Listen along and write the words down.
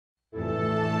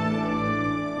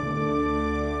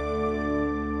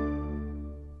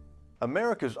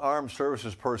America's armed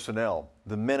services personnel,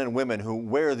 the men and women who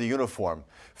wear the uniform,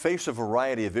 face a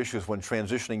variety of issues when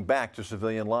transitioning back to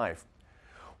civilian life.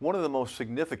 One of the most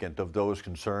significant of those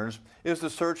concerns is the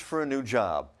search for a new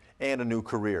job and a new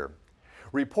career.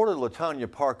 Reporter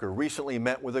LaTanya Parker recently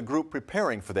met with a group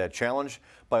preparing for that challenge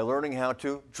by learning how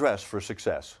to dress for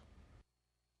success.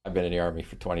 I've been in the Army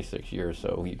for 26 years,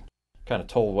 so we kind of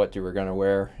told what you were going to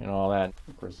wear and all that.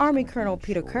 Army Colonel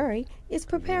Peter Curry is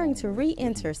preparing to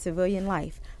re-enter civilian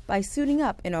life by suiting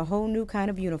up in a whole new kind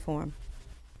of uniform.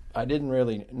 I didn't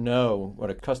really know what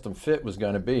a custom fit was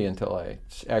going to be until I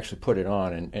actually put it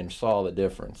on and saw the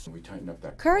difference.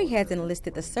 Curry has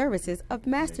enlisted the services of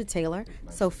master tailor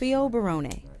Sofio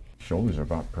Barone. Shoulders are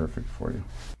about perfect for you.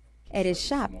 At his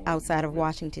shop outside of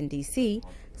Washington, D.C.,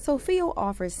 Sofio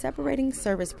offers separating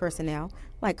service personnel,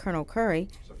 like Colonel Curry,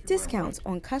 discounts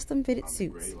on custom-fitted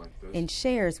suits and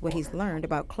shares what he's learned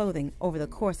about clothing over the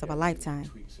course of a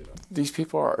lifetime. These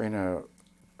people are in a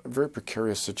very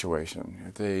precarious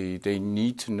situation. They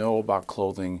need to know about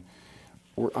clothing.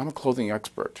 I'm a clothing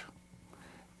expert.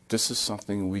 This is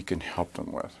something we can help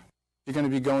them with. You're going to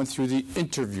be going through the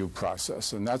interview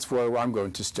process, and that's where I'm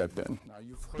going to step in.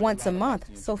 Once a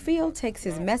month, Sofio takes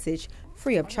his message,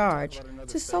 free of charge,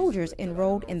 to soldiers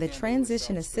enrolled in the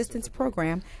Transition Assistance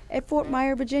Program at Fort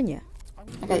Myer, Virginia.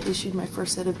 I got issued my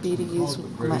first set of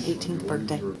BDUs for my 18th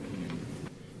birthday.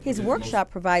 His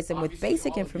workshop provides them with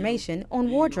basic information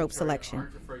on wardrobe selection.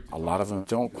 A lot of them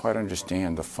don't quite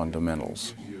understand the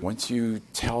fundamentals. Once you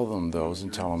tell them those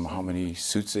and tell them how many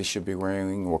suits they should be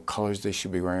wearing, what colors they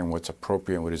should be wearing, what's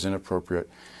appropriate, what is inappropriate,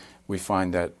 we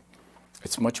find that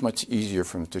it's much, much easier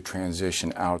for them to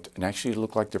transition out and actually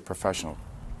look like they're professional.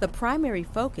 The primary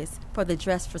focus for the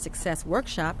Dress for Success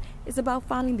workshop is about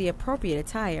finding the appropriate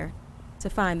attire to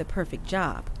find the perfect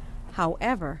job.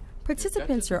 However,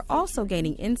 participants are also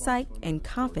gaining insight and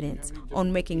confidence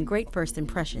on making great first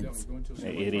impressions.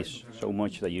 It is so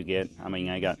much that you get. I mean,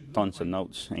 I got tons of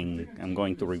notes, and I'm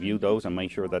going to review those and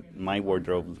make sure that my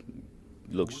wardrobe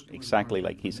looks exactly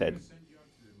like he said.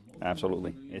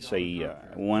 Absolutely. It's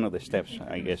one of the steps,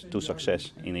 I guess, to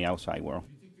success in the outside world.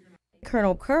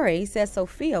 Colonel Curry says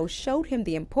Sofio showed him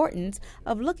the importance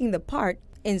of looking the part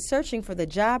in searching for the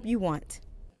job you want.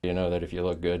 You know that if you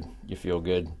look good, you feel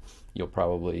good, you'll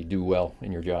probably do well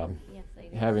in your job.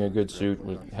 Having a good suit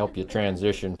will help you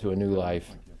transition to a new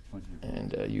life,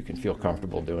 and you can feel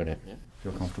comfortable doing it.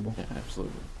 Feel comfortable? Yeah,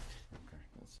 absolutely.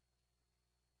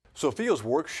 Sofio's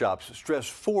workshops stress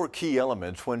 4 key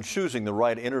elements when choosing the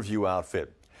right interview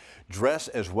outfit. Dress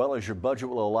as well as your budget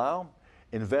will allow,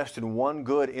 invest in one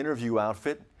good interview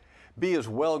outfit, be as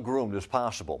well groomed as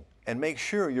possible, and make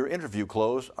sure your interview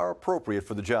clothes are appropriate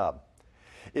for the job.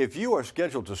 If you are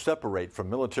scheduled to separate from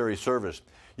military service,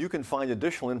 you can find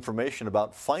additional information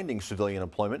about finding civilian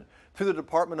employment through the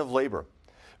Department of Labor.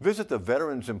 Visit the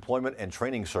Veterans Employment and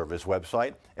Training Service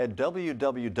website at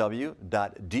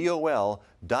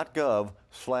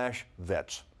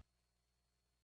www.dol.gov/vets.